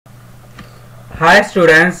Hi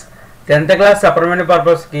students, 10th class supplementary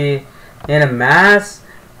purpose ki నేను maths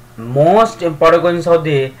most important questions of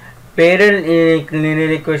the parent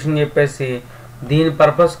linear equation చెప్పేసి దీని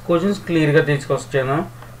purpose questions క్లియర్గా తీసుకొచ్చాను.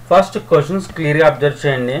 First questions క్లియర్గా observe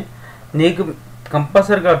చేయండి, నీకు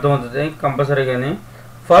కంపల్సరీగా అర్థమవుతుంది కంపల్సరీగాని.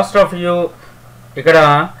 ఫస్ట్ ఆఫ్ యూ ఇక్కడ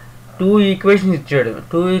 2 ఈక్వేషన్స్ ఇచ్చాడు.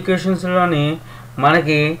 2 ఈక్వేషన్స్లోని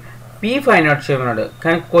మనకి పీ ఫైండ్ అవుట్ చేయమన్నాడు,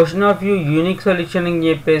 కానీ question of you unique solution అని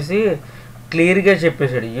చెప్పేసి క్లియర్గా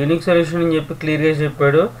చెప్పేశాడు. యూనిక్ సొల్యూషన్ అని చెప్పి క్లియర్గా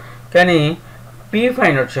చెప్పాడు, కానీ పీ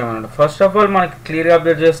ఫైండ్ అవుట్ చేయమన్నాడు. ఫస్ట్ ఆఫ్ ఆల్ మనకి క్లియర్గా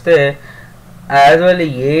అబ్జర్వ్ చేస్తే as well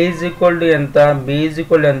A is equal to ఎంత, బి ఈజ్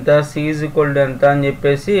ఈక్వల్ టు ఎంత, సి ఈజ్ ఈక్వల్ టు ఎంత అని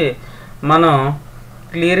చెప్పేసి మనం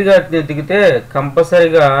క్లియర్గా ఎతికితే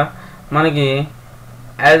కంపల్సరీగా మనకి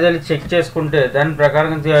యాజ్ వెల్ చెక్ చేసుకుంటే దాని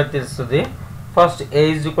ప్రకారం తెలుస్తుంది. First A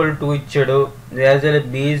is equal to 2 ఇచ్చాడు, as well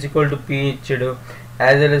B is equal to P ఇచ్చాడు,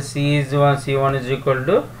 as well C1 is equal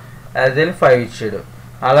to as well 5 ఇచ్చాడు.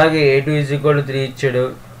 అలాగే A2 ఈజ్ ఈక్వల్ టు 3 ఇచ్చాడు,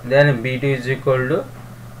 then B2 is equal to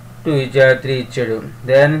 3 ఇచ్చాడు,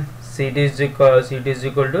 then C2 is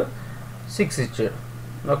equal to 6 ఇచ్చాడు.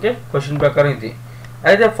 Okay, question ప్రకారం ఇది.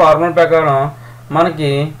 అయితే formula ప్రకారం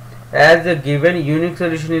మనకి as the given unique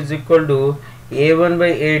solution is equal to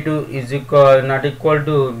A1/A2 is not equal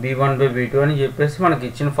to B1/B2 అని చెప్పేసి మనకి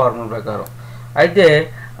ఇచ్చిన ఫార్ములా ప్రకారం. అయితే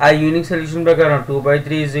ఆ యూనిక్ సొల్యూషన్ ప్రకారం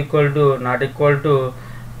 2/3 is equal to not equal to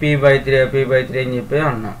P/3 అని చెప్పి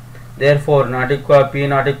అన్నాం. Therefore P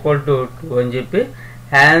not equal to 2 అని చెప్పి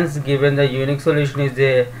hence given the unique solution is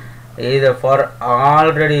the for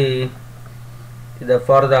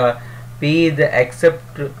the P is the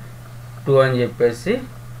except 2 అని చెప్పేసి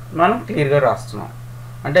మనం క్లియర్గా రాస్తున్నాం.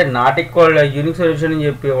 అంటే నాట్ ఈక్వల్ యూనిక్ సొల్యూషన్ అని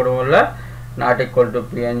చెప్పి ఇవ్వడం వల్ల నాట్ ఈక్వల్ టు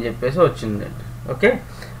P అని చెప్పేసి వచ్చింది. ఓకే,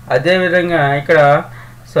 అదేవిధంగా ఇక్కడ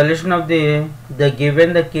solution of the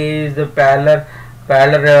given the K is the parallel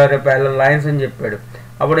lines అని చెప్పాడు.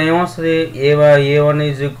 అప్పుడు ఏమొస్తుంది, A1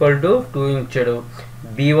 ఈజ్ ఈక్వల్ టు 2 ఇచ్చాడు,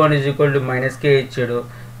 B1 is equal to -K ఇచ్చాడు,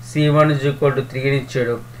 C1 ఈజ్ ఈక్వల్ టు 3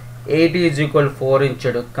 ఇచ్చాడు, A2 ఈజ్ ఈక్వల్ 4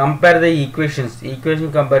 ఇచ్చాడు. కంపేర్ ద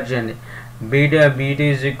ఈక్వేషన్ కంపేర్ చేయండి. B2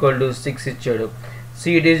 ఈజ్ ఈక్వల్ టు 6 ఇచ్చాడు,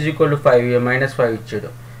 C2 ఈజ్ ఈక్వల్ టు -5 ఇచ్చాడు.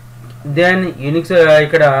 దెన్ యూనిక్స్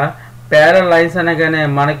ఇక్కడ ప్యారల్ లైన్స్ అనగానే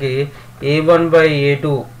మనకి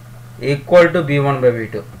A1/A2 ఈక్వల్ టు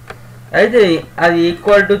B1/B2. అయితే అది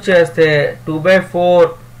ఈక్వల్ టు చేస్తే 2/4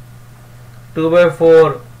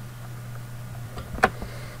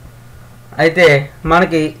 అయితే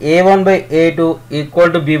మనకి A1/A2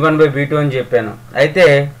 ఈక్వల్ టు B1/B2 అని చెప్పాను. అయితే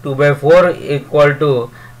 2/4 ఈక్వల్ టు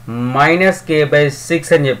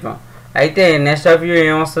 -K/6 అని చెప్పాం. అయితే నెక్స్ట్ ఆఫ్ యూ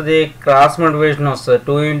ఏమొస్తుంది, క్రాస్ మల్టిప్లికేషన్ వస్తుంది.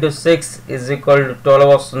 2 × 6 ఈజ్ ఈక్వల్ టు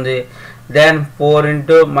 12 వస్తుంది. Then 4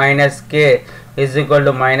 × -K is equal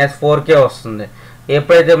to -4K వస్తుంది.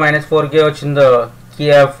 ఎప్పుడైతే -4K వచ్చిందో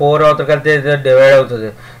 4 అవతలికి డివైడ్ అవుతుంది.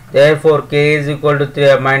 Therefore K is equal to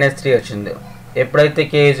 -3 వచ్చింది. ఎప్పుడైతే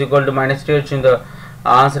K ఈజ్ ఈక్వల్ టు -3 వచ్చిందో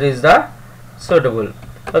answer is the suitable.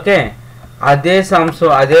 Okay, అదే సమ్స్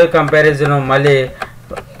అదే కంపారిజన్ మళ్ళీ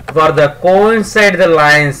for the coincide the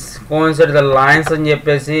lines అని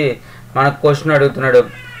చెప్పేసి మనకు క్వశ్చన్ అడుగుతున్నాడు.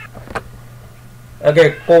 ఓకే,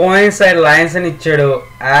 కోయిన్సైడ్ లైన్స్ అని ఇచ్చాడు.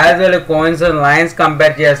 As well coincide lines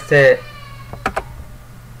compare చేస్తే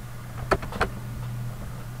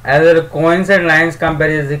కోయిన్సైడ్ లైన్స్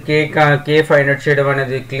కంపేర్ చేసి కే ఫైండ్ అవుట్ చేయడం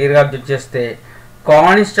అనేది క్లియర్గా అబ్జర్వ్ చేస్తే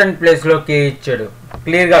కాన్స్టెంట్ ప్లేస్లో కే ఇచ్చాడు.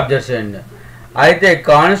 క్లియర్గా అబ్జర్వ్ చేయండి. అయితే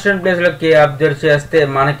కాన్స్టెంట్ ప్లేస్లో కే అబ్జర్వ్ చేస్తే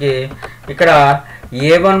మనకి ఇక్కడ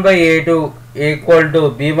A1/A2 equal to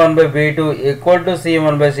B1/B2 equal to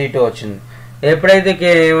C1/C2 వచ్చింది. ఎప్పుడైతే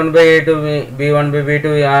కే A1/A2 B1/B2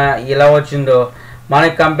 ఇలా వచ్చిందో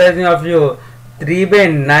మనకి comparison of you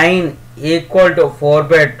 3/9 equal to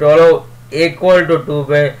 4/12 equal to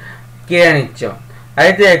 2/K అని ఇచ్చాం.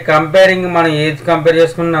 అయితే కంపేరింగ్ మనం ఏది కంపేర్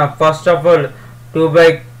చేసుకున్నా first of all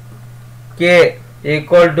 2/K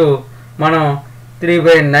equal to మనం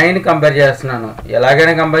 3/9 కంపేర్ చేస్తున్నాను.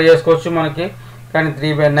 ఎలాగైనా కంపేర్ చేసుకోవచ్చు మనకి, కానీ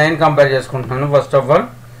 3/9 కంపేర్ చేసుకుంటున్నాను ఫస్ట్ ఆఫ్ ఆల్.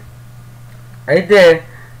 అయితే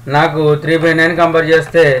నాకు 3/9 కంపేర్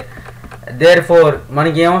చేస్తే therefore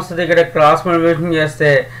మనకి ఏమొస్తుంది, ఇక్కడ క్రాస్ మల్టిప్లికేషన్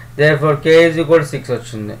చేస్తే therefore K ఈజ్ ఈక్వల్ 6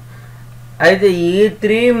 వచ్చింది. అయితే ఈ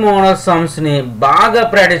 3 మోడల్ సమ్స్ని బాగా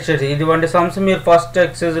ప్రాక్టీస్ చేసి ఇటువంటి సమ్స్ మీరు ఫస్ట్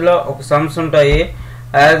ఎక్సైజ్లో ఒక సమ్స్ ఉంటాయి.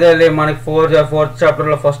 అదే మనకి ఫోర్త్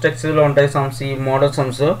చాప్టర్లో ఫస్ట్ ఎక్సైజ్లో ఉంటాయి సమ్స్, ఈ మోడల్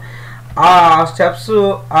సమ్స్. ఆ స్టెప్స్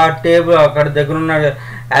ఆ టేబుల్ అక్కడ దగ్గర ఉన్న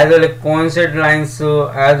as well coincide lines,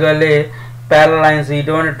 as well parallel lines,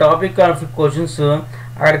 ఇటువంటి టాపిక్ ఆఫ్ క్వశ్చన్స్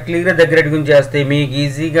అక్కడ క్లియర్గా దగ్గర గురించి చేస్తాయి. మీకు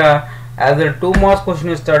ఈజీగా యాజ్ వెల్ 2 మార్క్స్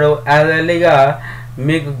క్వశ్చన్ ఇస్తాడు. యాజ్ వెల్గా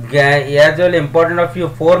మీకు as well important of you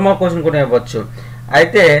 4 mark question కూడా ఇవ్వచ్చు.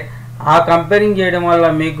 అయితే ఆ కంపేరింగ్ చేయడం వల్ల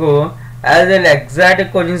మీకు యాజ్ వెల్ ఎగ్జాక్ట్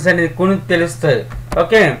క్వశ్చన్స్ అనేది కొన్ని తెలుస్తాయి.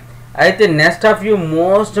 ఓకే, అయితే next of you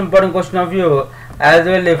most important question of you as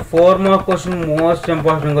well 4 more question, most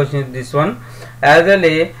important question is this one. As well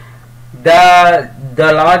the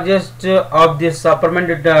largest of the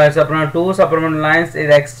supplementary 2 supplementary lines is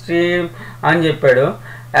extreme అని చెప్పాడు.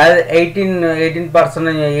 as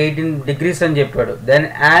 18 degrees అని చెప్పాడు. Then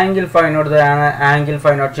angle find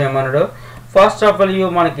out చేయమన్నాడు. First of all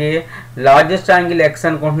మనకి largest angle X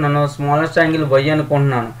అనుకుంటున్నాను, smallest angle why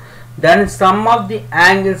అనుకుంటున్నాను. Then some of the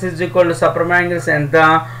angles is equal to సప్రమ్ angles ఎంత,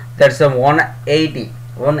 that's 180.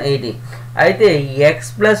 అయితే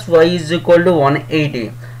X plus why is equal to 180.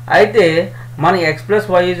 అయితే మన X plus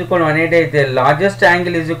why is equal 180 అయితే largest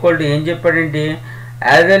angle is equal to ఏం చెప్పాడంటే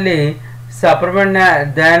యాజల్లీ సప్రమెంట్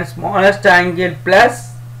దాన్ smallest angle plus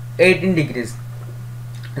 18 degrees.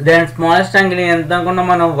 దాన్ smallest angle ఎంత అనుకున్నాం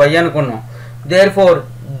మనం, వై అనుకున్నాం. There four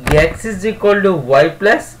X is equal to why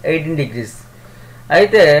plus 18 degrees.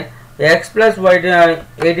 అయితే ఎక్స్ ప్లస్ వై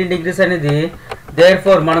 18 degrees అనేది దేర్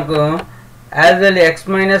ఫోర్ మనకు as well ex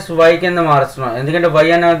minus y కింద మారుస్తున్నాం, ఎందుకంటే వై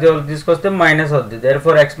అనేది తీసుకొస్తే మైనస్ అవుద్ది. There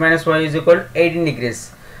four X minus y is equal 18 degrees.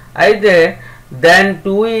 అయితే దాన్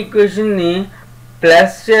 2 ఈక్వేషన్ని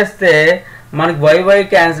ప్లస్ చేస్తే మనకి వై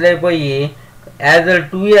క్యాన్సిల్ అయిపోయి యాజ్ వెల్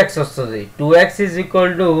 2x వస్తుంది. 2x ఈజ్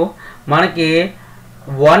ఈక్వల్ టు మనకి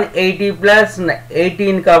 180 ప్లస్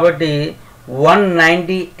 18 కాబట్టి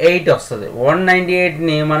 198 వస్తుంది.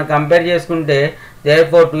 198ని మనం కంపేర్ చేసుకుంటే there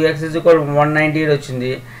four 2x is equal 198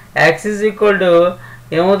 వచ్చింది. x ఈజ్ ఈక్వల్ టు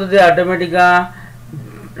ఏమవుతుంది, ఆటోమేటిక్గా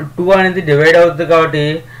 2 అనేది డివైడ్ అవుతుంది కాబట్టి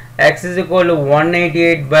x ఈజ్ ఈక్వల్ టు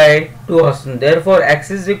 188/2 వస్తుంది. There four x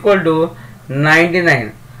is equal to 99.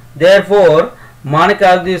 There four మనకి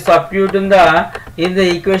అది సబ్స్టిట్యూట్ ఉందా in the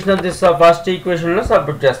equation of this first ఈక్వేషన్లో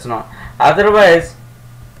substitute చేస్తున్నాం.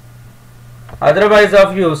 Otherwise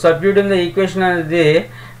of you substitute in the equation అనేది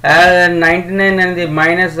 99 అనేది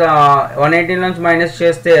మైనస్ 180 నుంచి మైనస్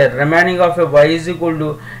చేస్తే remaining of y is equal to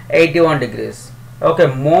 81 degrees. Okay,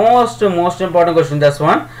 most important question thus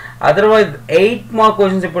one. Otherwise 8 mark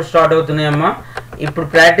questions ఇప్పుడు start అవుతున్నాయమ్మా. ఇప్పుడు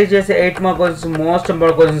practice చేసే 8 mark questions most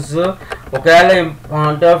important questions. ఒకవేళ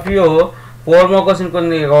point of view 4 mark question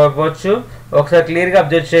కొన్ని ఇవ్వచ్చు, ఒకసారి క్లియర్గా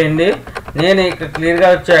అబ్జర్వ్ చేయండి. నేను ఇక్కడ క్లియర్గా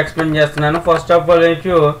వచ్చి ఎక్స్ప్లెయిన్ చేస్తున్నాను. First of all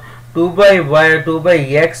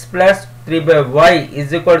 2/x plus 3/y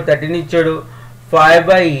is equal 13 ఇచ్చాడు.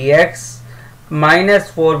 5/x minus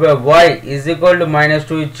 4/y is equal to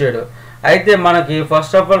 -2 ఇచ్చాడు. అయితే మనకి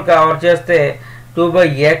ఫస్ట్ ఆఫ్ ఆల్ కవర్ చేస్తే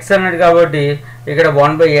 2/x అన్నది కాబట్టి ఇక్కడ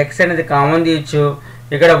 1/x అనేది కామన్ తీయచ్చు,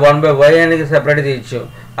 ఇక్కడ 1/y అనేది సెపరేట్ తీయచ్చు.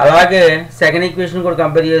 అలాగే సెకండ్ ఈక్వేషన్ కూడా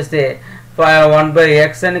కంపేర్ చేస్తే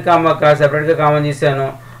 1/x అని సెపరేట్గా కామన్ తీసాను,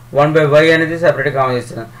 1/y అనేది సెపరేట్గా కామన్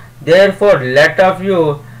తీసాను. There four let off you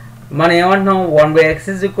మనం ఏమంటున్నాం, 1/x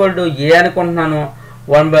ఈజ్ ఈక్వల్ టు ఏ అనుకుంటున్నాను,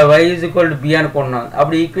 1/y is equal to be అనుకుంటున్నాను.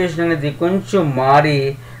 అప్పుడు ఈక్వేషన్ అనేది కొంచెం మారి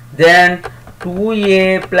then 2a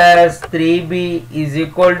plus 3b is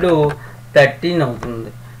equal to 13 అవుతుంది.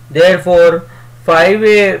 There four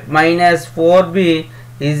 5a minus 4b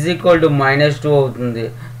is equal to -2 అవుతుంది.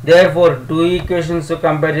 దేర్ ఫోర్ 2 ఈక్వేషన్స్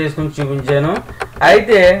కంపేర్ చేసుకుని చూపించాను.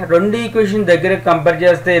 అయితే 2 ఈక్వేషన్ దగ్గర కంపేర్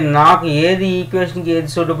చేస్తే నాకు ఏది ఈక్వేషన్కి ఏది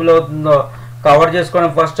సూటబుల్ అవుతుందో కవర్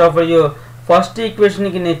చేసుకోవడం. ఫస్ట్ ఆఫ్ ఆల్ ఫస్ట్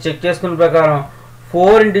ఈక్వేషన్కి నేను చెక్ చేసుకున్న ప్రకారం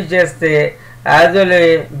 4 ఇంటూ చేస్తే as well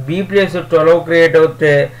B place 12 create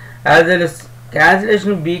అవుతే as well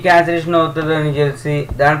cancellation B cancellation అవుతుంది అని తెలిసి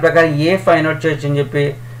దాని ప్రకారం ఏ ఫైండ్ అవుట్ చేయొచ్చు అని చెప్పి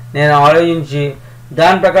నేను ఆలోచించి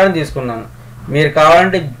దాని ప్రకారం తీసుకున్నాను. మీరు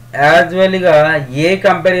కావాలంటే యాజ్ వెల్గా ఏ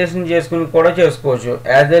కంపారిజన్ చేసుకుని కూడా చేసుకోవచ్చు.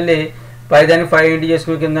 యాజ్ వెల్ పైదాన్ని 5 ఇంటూ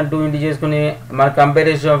చేసుకుని కింద 2 ఇంటూ చేసుకుని మన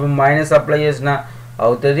కంపారిజన్ మైనస్ అప్లై చేసిన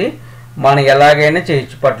అవుతుంది. మనం ఎలాగైనా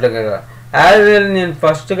చేయొచ్చు పట్లుగా. యాజ్ వెల్ నేను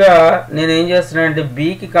ఫస్ట్గా నేను ఏం చేస్తున్నానంటే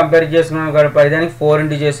బీకి కంపేర్ చేసుకున్నాను కాబట్టి పైదానికి 4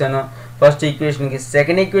 ఇంటూ చేశాను ఫస్ట్ ఈక్వేషన్కి.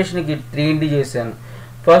 సెకండ్ ఈక్వేషన్కి 3 ఇంటూ చేశాను.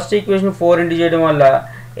 ఫస్ట్ ఈక్వేషన్ 4 ఇంటూ చేయడం వల్ల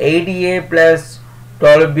 8a plus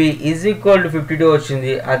 12b is equal to 52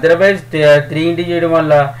 వచ్చింది. అదర్వైజ్ 3 ఇంటూ చేయడం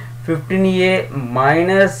వల్ల 15a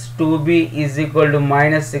minus 2b is equal to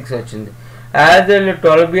 -6 వచ్చింది. యాజ్ వెల్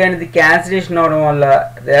 12b అనేది క్యాన్సిలేషన్ అవడం వల్ల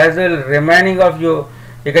as well remaining of you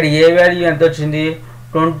ఇక్కడ ఏ వాల్యూ ఎంత వచ్చింది,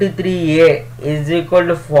 23a ఈజ్ ఈక్వల్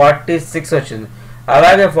టు 46 వచ్చింది.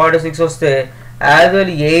 అలాగే 46 వస్తే as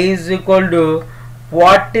well a is equal to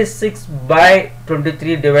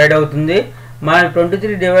 46/23 divide అవుతుంది. మనకి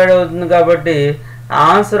 23 డివైడ్ అవుతుంది కాబట్టి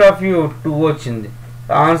ఆన్సర్ ఆఫ్ యూ 2 వచ్చింది.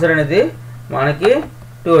 ఆన్సర్ అనేది మనకి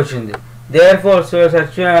 2 వచ్చింది. దేర్ ఫోర్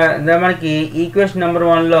మనకి ఈక్వేషన్ నెంబర్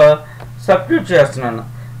 1లో సబ్స్టిట్యూట్ చేస్తున్నాను.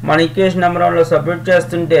 మన ఈక్వేషన్ నెంబర్ 1లో సబ్స్టిట్యూట్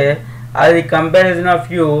చేస్తుంటే అది comparison of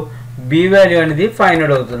you be value అనేది ఫైండ్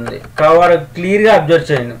అవుట్ అవుతుంది. కాబట్టి క్లియర్గా అబ్జర్వ్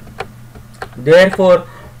చేయండి. There four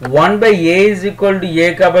 1/a is equal to ఏ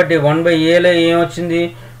కాబట్టి 1/aలో ఏమొచ్చింది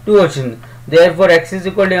 2 వచ్చింది. Therefore x is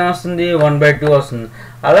equal to ఏమొస్తుంది 1/2 వస్తుంది.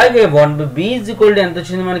 అలాగే 1b ఈజ్ ఈక్వల్ టు ఎంత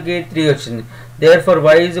వచ్చింది మనకి 3 వచ్చింది. Therefore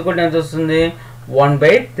y is equal to ఎంత వస్తుంది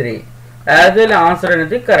 1/3. యాజ్ వెల్ ఆన్సర్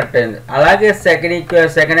అనేది కరెక్ట్ అయింది. అలాగే సెకండ్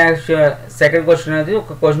క్వశ్చన్ అనేది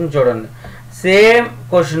ఒక క్వశ్చన్ చూడండి. సేమ్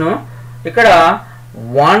క్వశ్చన్ ఇక్కడ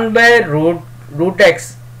 1/√x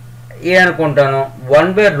ఏ అనుకుంటాను,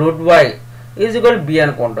 1/√y ఈజ్ ఈక్వల్ బి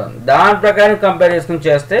అనుకుంటాను. దాని ప్రకారం కంపేర్ చేసుకుని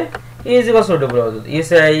చేస్తే ఈజీగా సూటబుల్ అవుతుంది. ఈ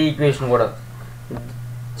ఈక్వేషన్ కూడా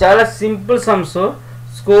చాలా సింపుల్ సమ్స్,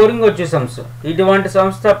 స్కోరింగ్ వచ్చే సమ్స్. ఇటువంటి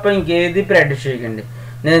సమ్స్ తప్ప ఇంకేది ప్రాక్టీస్ చేయకండి.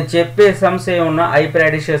 నేను చెప్పే సమ్స్ ఏమన్నా అవి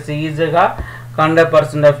ప్రాక్టీస్ చేస్తే ఈజీగా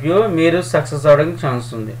 100% ఆఫ్ యూ మీరు సక్సెస్ అవ్వడానికి ఛాన్స్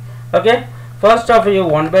ఉంది. ఓకే, ఫస్ట్ ఆఫ్ యూ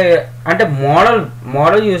 1/, అంటే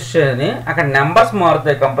మోడల్ యూస్ చేయని అక్కడ నెంబర్స్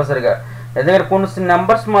మారుతాయి కంపల్సరీగా. ఎందుకంటే కొన్ని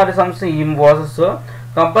నెంబర్స్ మారే సమ్స్ ఈ ప్రాసెస్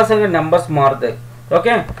కంపల్సరీగా నెంబర్స్ మారుతాయి.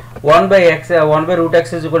 Okay, 1/√x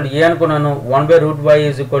is equal to ఏ అనుకున్నాను, 1/√y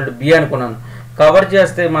is equal to be అనుకున్నాను. కవర్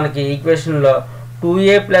చేస్తే మనకి ఈక్వేషన్లో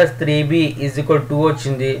 2a + 3b ఈజ్ ఈక్వల్ 2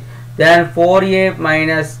 వచ్చింది. Then 4a -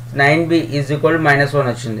 9b is equal -1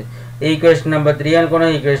 వచ్చింది. ఈక్వేషన్ నెంబర్ 3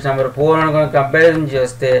 అనుకున్నాను, ఈక్వేషన్ నెంబర్ 4 అనుకున్నాను. కంపారిజన్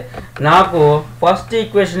చేస్తే నాకు ఫస్ట్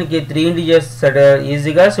ఈక్వేషన్కి 3 ఇంటూ చేస్తే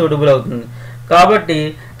ఈజీగా సూటబుల్ అవుతుంది. కాబట్టి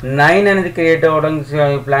 9 అనేది క్రియేట్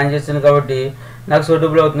అవ్వడానికి ప్లాన్ చేస్తుంది కాబట్టి నాకు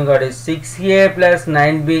సూటబుల్ అవుతుంది. కాబట్టి 6a +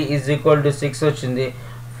 9b is equal to 6 వచ్చింది.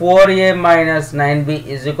 4a - 9b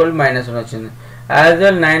ఈజ్ ఈక్వల్ -1 వచ్చింది. యాజ్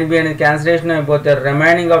వెల్ 9b అనేది క్యాన్సిలేషన్ అయిపోతే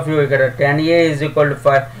రిమైనింగ్ ఆఫ్ యూ ఇక్కడ 10a ఈజ్ ఈక్వల్ టు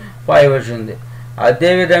 5 వచ్చింది.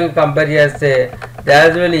 అదేవిధంగా కంపేర్ చేస్తే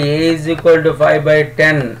as well a is equal to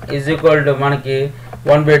 5/10 is equal to మనకి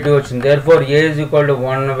 1/2 వచ్చింది. Therefore a is equal to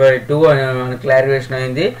 1/2 అని మనకి క్లారిఫికేషన్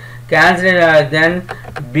అయింది. Cancel then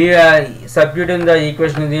B substitute in the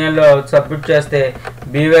equation, దీనిలో సబ్స్టిట్యూట్ చేస్తే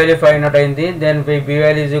బి వాల్యూ 5 నాట్ అయింది. Then B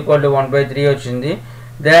value is equal to 1/3 వచ్చింది.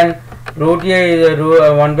 Then √a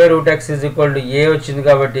 1/√x is equal to ఏ వచ్చింది.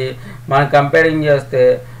 కాబట్టి మనం కంపేరింగ్ చేస్తే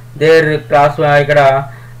ఇక్కడ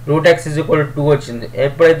 √x ఈజ్ ఈక్వల్ టు 2 వచ్చింది.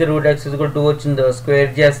 ఎప్పుడైతే √x ఈజ్ ఈక్వల్ 2 వచ్చిందో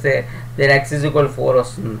స్క్వేర్ చేస్తే దెన్ x ఈజ్ ఈక్వల్ 4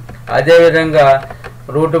 వస్తుంది. అదేవిధంగా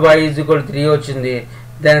 √y ఈజ్ ఈక్వల్ 3 వచ్చింది.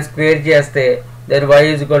 దెన్ స్క్వేర్ చేస్తే then y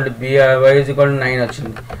is equal to y is equal to 9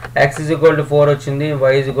 వచ్చింది. x ఈజ్ ఈక్వల్ టు 4 వచ్చింది.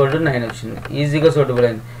 y ఈజ్ ఈక్వల్ టు 9 వచ్చింది. ఈజీగా సూటబుల్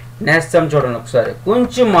అయింది. నెక్స్ట్ సమ్ చూడండి ఒకసారి.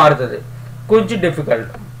 కొంచెం మారుతుంది, కొంచెం డిఫికల్ట్,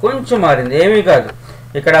 కొంచెం మారింది, ఏమీ కాదు.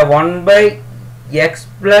 ఇక్కడ 1/x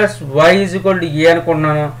 + y is equal to ఏ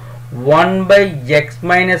అనుకుంటున్నాను, 1/x -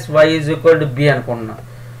 y is equal to be అనుకుంటున్నాను.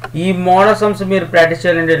 ఈ మోడల్ సమ్స్ మీరు ప్రాక్టీస్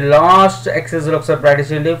చేయాలండి. లాస్ట్ ఎక్సర్సైజ్లో ఒకసారి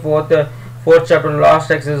ప్రాక్టీస్ చేయండి. ఫోర్త్ చాప్టర్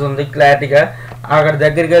లాస్ట్ ఎక్సర్సైజ్ ఉంది, క్లారిటీగా అక్కడ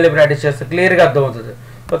దగ్గరికి వెళ్ళి ప్రాక్టీస్ చేస్తే క్లియర్గా అర్థమవుతుంది.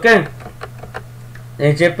 ఓకే,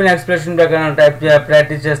 నేను చెప్పిన ఎక్స్ప్లెనేషన్ ప్రకారం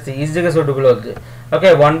ప్రాక్టీస్ చేస్తే ఈజీగా సూటబుల్ అవుతుంది. Okay,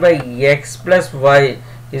 1/x + y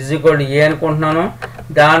is equal to ఏ అనుకుంటున్నాను.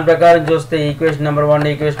 దాని ప్రకారం చూస్తే equation number 1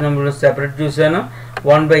 equation number 2 separate చూసాను.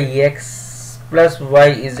 1/x + y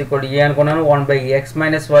is equal to ఏ అనుకున్నాను. 1/x -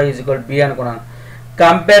 y is equal to be అనుకున్నాను.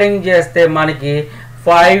 కంపేరింగ్ చేస్తే మనకి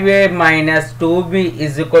 5a - 2b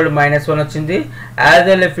is equal to -1 వచ్చింది. As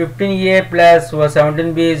well 15a +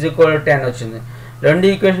 17b is equal to 10 వచ్చింది. రెండు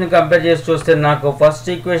ఈక్వేషన్ కంపేర్ చేసి చూస్తే నాకు ఫస్ట్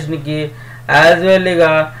ఈక్వేషన్కి యాజ్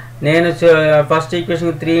వెల్గా నేను ఫస్ట్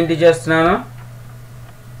ఈక్వేషన్కి 3 ఇంటూ చేస్తున్నాను.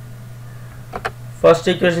 ఫస్ట్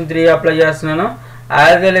ఈక్వేషన్ 3 అప్లై చేస్తున్నాను.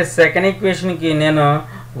 యాజ్ వెల్ సెకండ్ ఈక్వేషన్కి నేను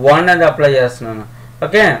 1 అనేది అప్లై చేస్తున్నాను.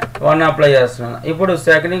 ఓకే, 1 అప్లై చేస్తున్నాను. ఇప్పుడు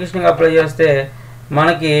సెకండ్ ఈక్వేషన్కి అప్లై చేస్తే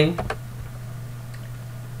మనకి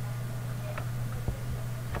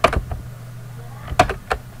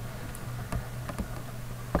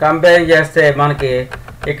కంపేర్ చేస్తే మనకి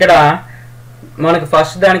ఇక్కడ మనకి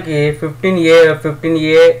ఫస్ట్ దానికి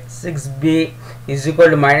 15a 6b is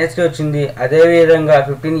equal to -3 వచ్చింది. అదేవిధంగా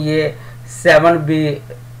 15a 7b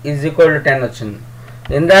is equal to 10 వచ్చింది.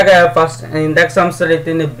 ఇందాక సంస్థలు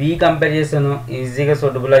అయితే నేను బి కంపేర్ చేశాను, ఈజీగా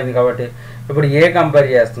సూటబుల్ అయింది. కాబట్టి ఇప్పుడు ఏ కంపేర్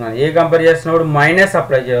చేస్తున్నాను. ఏ కంపేర్ చేస్తున్నప్పుడు మైనస్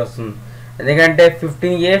అప్లై చేస్తుంది. ఎందుకంటే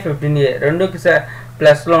 15a రెండుకి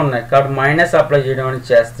ప్లస్లో ఉన్నాయి కాబట్టి మైనస్ అప్లై చేయడం అనేది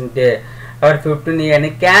చేస్తుంటే కాబట్టి 15a అని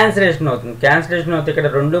క్యాన్సిలేషన్ అవుతుంది. క్యాన్సిలేషన్ అవుతుంది. ఇక్కడ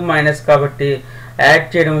రెండు మైనస్ కాబట్టి యాడ్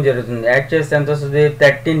చేయడం జరుగుతుంది. యాడ్ చేస్తే ఎంత వస్తుంది,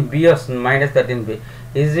 13b వస్తుంది. -13b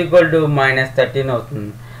ఈజ్ ఈక్వల్ టు -13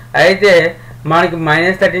 అవుతుంది. అయితే మనకి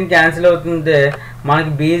 -13 క్యాన్సిల్ అవుతుంది.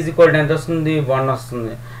 మనకి b ఈజ్ ఈక్వల్ టు ఎంత వస్తుంది, 1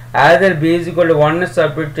 వస్తుంది. As b is equal to 1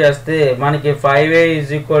 substitute చేస్తే మనకి 5a -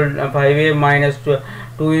 2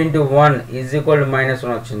 × 1 ఈజ్ ఈక్వల్ టు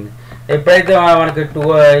 -1 వచ్చింది. ఎప్పుడైతే మనకి 2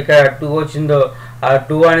 ఇక్కడ 2 వచ్చిందో ఆ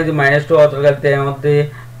 2 అనేది -2 అవతలకి వెళ్తే ఏమవుతుంది,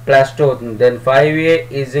 +2 అవుతుంది. Then 5a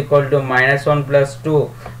is equal to -1 + 2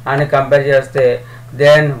 అని కంపేర్ చేస్తే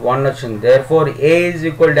దెన్ 1 వచ్చింది. Therefore a is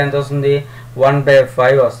equal to ఎంత వస్తుంది,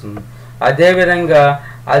 1/5 వస్తుంది. అదేవిధంగా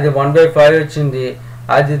అది 1/5 వచ్చింది,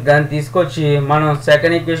 అది దాన్ని తీసుకొచ్చి మనం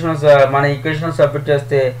సెకండ్ ఈక్వేషన్ మన ఈక్వేషన్ సబ్మిట్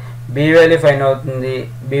చేస్తే బి వాల్యూ ఫైండ్ అవుతుంది,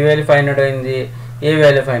 బి వాల్యూ ఫైండ్ అవుట్ అయింది, ఏ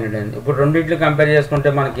వాల్యూ ఫైండ్ అవుట్ అయింది. ఇప్పుడు రెండింటిని కంపేర్ చేసుకుంటే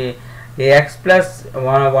మనకి X plus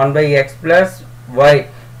 1/x plus why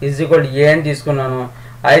is equal ఏ అని తీసుకున్నాను.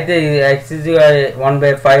 అయితే ఎక్స్ ఈజ్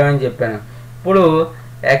 1/5 అని చెప్పాను. ఇప్పుడు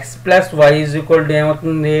X plus why is equal to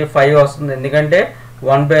ఏమవుతుంది 5 వస్తుంది, ఎందుకంటే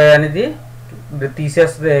 1/5 అనేది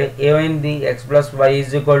తీసేస్తే ఏమైంది X plus why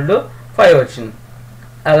is equal to 5 వచ్చింది.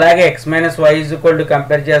 అలాగే X minus y is equal to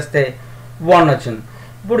compare చేస్తే 1 వచ్చింది.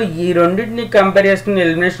 ఇప్పుడు ఈ రెండింటిని కంపేర్ చేసుకుని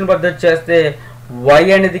ఎలిమినేషన్ పద్ధతి చేస్తే వై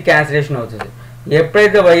అనేది క్యాన్సిలేషన్ అవుతుంది.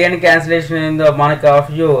 ఎప్పుడైతే వై అని క్యాన్సిలేషన్ అయిందో మనకి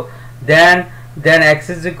of you then X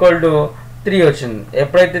is equal to 3 వచ్చింది.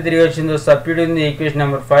 ఎప్పుడైతే 3 వచ్చిందో సబ్స్టిట్యూట్ ఉంది ఈక్వేషన్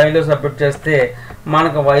నెంబర్ 5లో సబ్స్టిట్యూట్ చేస్తే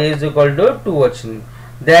మనకు y ఈజ్ ఈక్వల్ టు 2 వచ్చింది.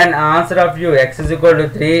 Then answer of you x is equal to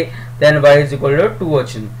 3 then y is equal to 2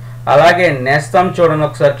 వచ్చింది. అలాగే నెక్స్ట్ సమ్ చూడండి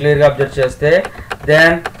ఒకసారి క్లియర్గా అబ్జర్వ్ చేస్తే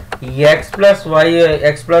then x plus y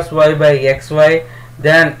by xy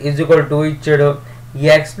then is equal 2 ఇచ్చాడు.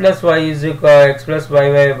 x plus y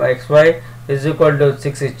by xy is equal to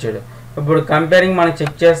 6 ఇచ్చాడు. ఇప్పుడు comparing మనం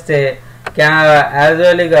చెక్ చేస్తే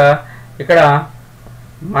యాజువల్గా ఇక్కడ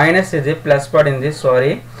మైనస్ ఇది ప్లస్ పడింది,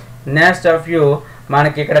 సారీ. నెక్స్ట్ ఆఫ్ యూ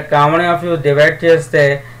మనకి ఇక్కడ కామన్ ఆఫ్ యూ డివైడ్ చేస్తే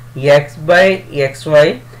X by XY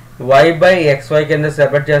y by XY కింద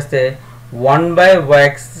సెపరేట్ చేస్తే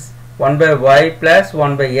 1/y ప్లస్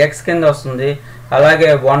 1/x కింద వస్తుంది. అలాగే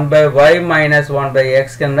 1/y మైనస్ 1/x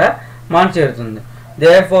కింద మనం చేరుతుంది.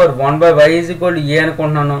 Therefore 1/y is equal to ఏ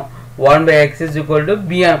అనుకుంటున్నాను, 1/x is equal to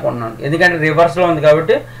be అనుకుంటున్నాను. ఎందుకంటే రివర్స్లో ఉంది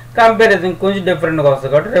కాబట్టి కంపారిజన్ కొంచెం డిఫరెంట్గా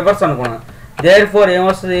వస్తుంది కాబట్టి రివర్స్ అనుకున్నాను. దేర్ఫోర్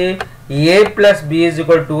ఏమొస్తుంది ఏ ప్లస్ బి ఈజ్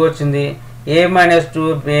ఈక్వల్ 2 వచ్చింది, ఏ minus 2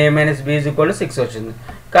 A minus B is equal 6 వచ్చింది.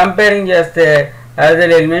 కంపేరింగ్ చేస్తే అదే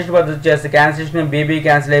ఎలిమినేషన్ పద్ధతి చేస్తే క్యాన్సిలేషన్ బీబీ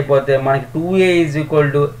క్యాన్సిల్ అయిపోతే మనకి 2a ఈజ్ ఈక్వల్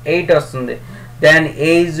టు 8 వస్తుంది. Then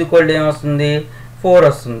A is equal to ఏమొస్తుంది 4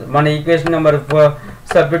 వస్తుంది. మన ఈక్వేషన్ నెంబర్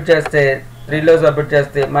సబ్మిట్ చేస్తే 3లో సబ్మిట్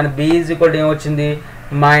చేస్తే మన బి ఈజ్ ఈక్వల్ టు ఏమొచ్చింది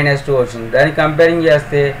 -2 వచ్చింది. దాన్ని కంపేరింగ్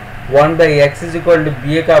చేస్తే 1/x is equal to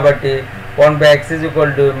be కాబట్టి 1/x ఈజ్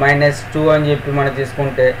ఈక్వల్ టు -2 అని చెప్పి మనం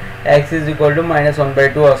తీసుకుంటే x ఈజ్ ఈక్వల్ టు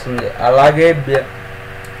 -1/2 వస్తుంది. అలాగే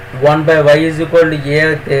 1/y ఈజ్ ఈక్వల్ టు ఏ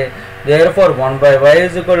అయితే therefore 1/y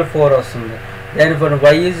is equal to 4 వస్తుంది. Therefore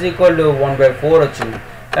y is equal to 1/4 వచ్చింది.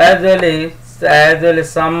 యాజువల్లీ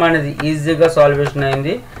సమ్ అనేది ఈజీగా సాల్వేషన్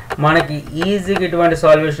అయింది. మనకి ఈజీగా ఇటువంటి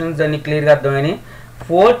సాల్వేషన్స్ అన్ని క్లియర్గా అర్థమైనాయి.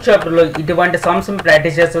 4th చాప్టర్లో ఇటువంటి సమ్స్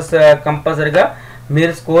ప్రాక్టీస్ చేస్తే కంపల్సరీగా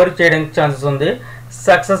మీరు స్కోర్ చేయడానికి ఛాన్సెస్ ఉంది,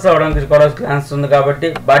 సక్సెస్ అవ్వడానికి కూడా ఛాన్సెస్ ఉంది. కాబట్టి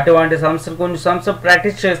అటువంటి కొన్ని సమ్స్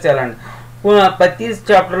ప్రాక్టీస్ చేస్తే వెళ్ళండి. ప్రతి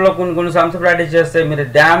చాప్టర్లో కొన్ని సమ్స్ ప్రాక్టీస్ చేస్తే మీరు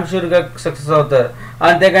డ్యామ్ షూర్గా సక్సెస్ అవుతారు.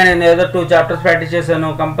 అంతేగాని నేను ఏదో 2 చాప్టర్స్ ప్రాక్టీస్ చేశాను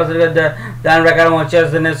కంపల్సరీగా దాని ప్రకారం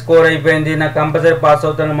వచ్చేస్తే నేను స్కోర్ అయిపోయింది నాకు కంపల్సరీ పాస్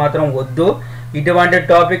అవుతాను మాత్రం వద్దు. ఇటువంటి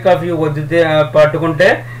టాపిక్ ఆఫ్ వ్యూ వద్దు పట్టుకుంటే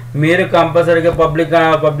మీరు కంపల్సరీగా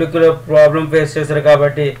పబ్లిక్లో ప్రాబ్లం ఫేస్ చేశారు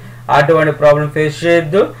కాబట్టి అటువంటి ప్రాబ్లం ఫేస్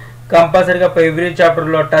చేయొద్దు. కంపల్సరీగా ఎవ్రీ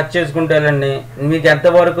చాప్టర్లో టచ్ చేసుకుంటూ వెళ్ళండి. మీకు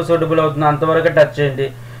ఎంతవరకు సూటబుల్ అవుతుందో అంతవరకు టచ్ చేయండి.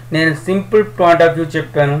 నేను సింపుల్ పాయింట్ ఆఫ్ వ్యూ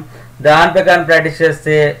చెప్పాను, దాని ప్రకారం ప్రాక్టీస్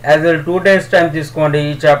చేస్తే యాజ్ వెల్ 2 days టైం తీసుకోండి.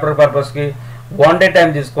 ఈ చాప్టర్ పర్పస్కి 1 day టైం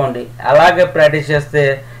తీసుకోండి. అలాగే ప్రాక్టీస్ చేస్తే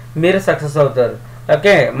మీరు సక్సెస్ అవుతారు.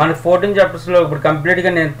 ఓకే, మన 14 చాప్టర్స్లో ఇప్పుడు కంప్లీట్గా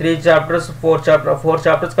నేను 3 చాప్టర్స్ 4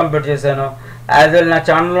 చాప్టర్స్ కంప్లీట్ చేశాను. యాజ్ వెల్ నా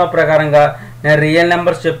ఛానల్లో ప్రకారంగా నేను రియల్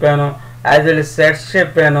నెంబర్స్ చెప్పాను, యాజ్ వెల్ సెట్స్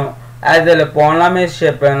చెప్పాను, యాజ్ వెల్ పాలినామియల్స్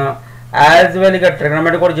చెప్పాను, యాజ్ వెల్ ఇక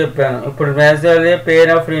ట్రిగనోమెట్రీ కూడా చెప్పాను. ఇప్పుడు as well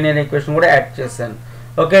pair of linear equation కూడా యాడ్ చేశాను.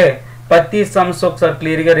 ఓకే, ప్రతి సమ్స్ ఒకసారి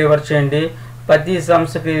క్లియర్గా రివర్స్ చేయండి. ప్రతి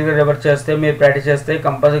సమ్స్ క్లియర్గా రివర్స్ చేస్తే మీరు ప్రాక్టీస్ చేస్తే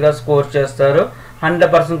కంపల్సరీగా స్కోర్ చేస్తారు,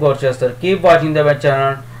 100% స్కోర్ చేస్తారు. Keep watching the my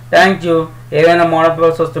channel. Thank you. ఏదైనా మోడల్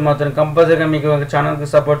పేపర్స్ వస్తే మాత్రం కంపల్సరీగా మీకు ఛానల్కి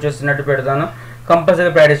సపోర్ట్ చేస్తున్నట్టు పెడతాను.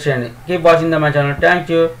 కంపల్సరీగా ప్రాక్టీస్ చేయండి. Keep watching the my channel.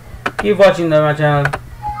 Thank you. Keep watching the my channel.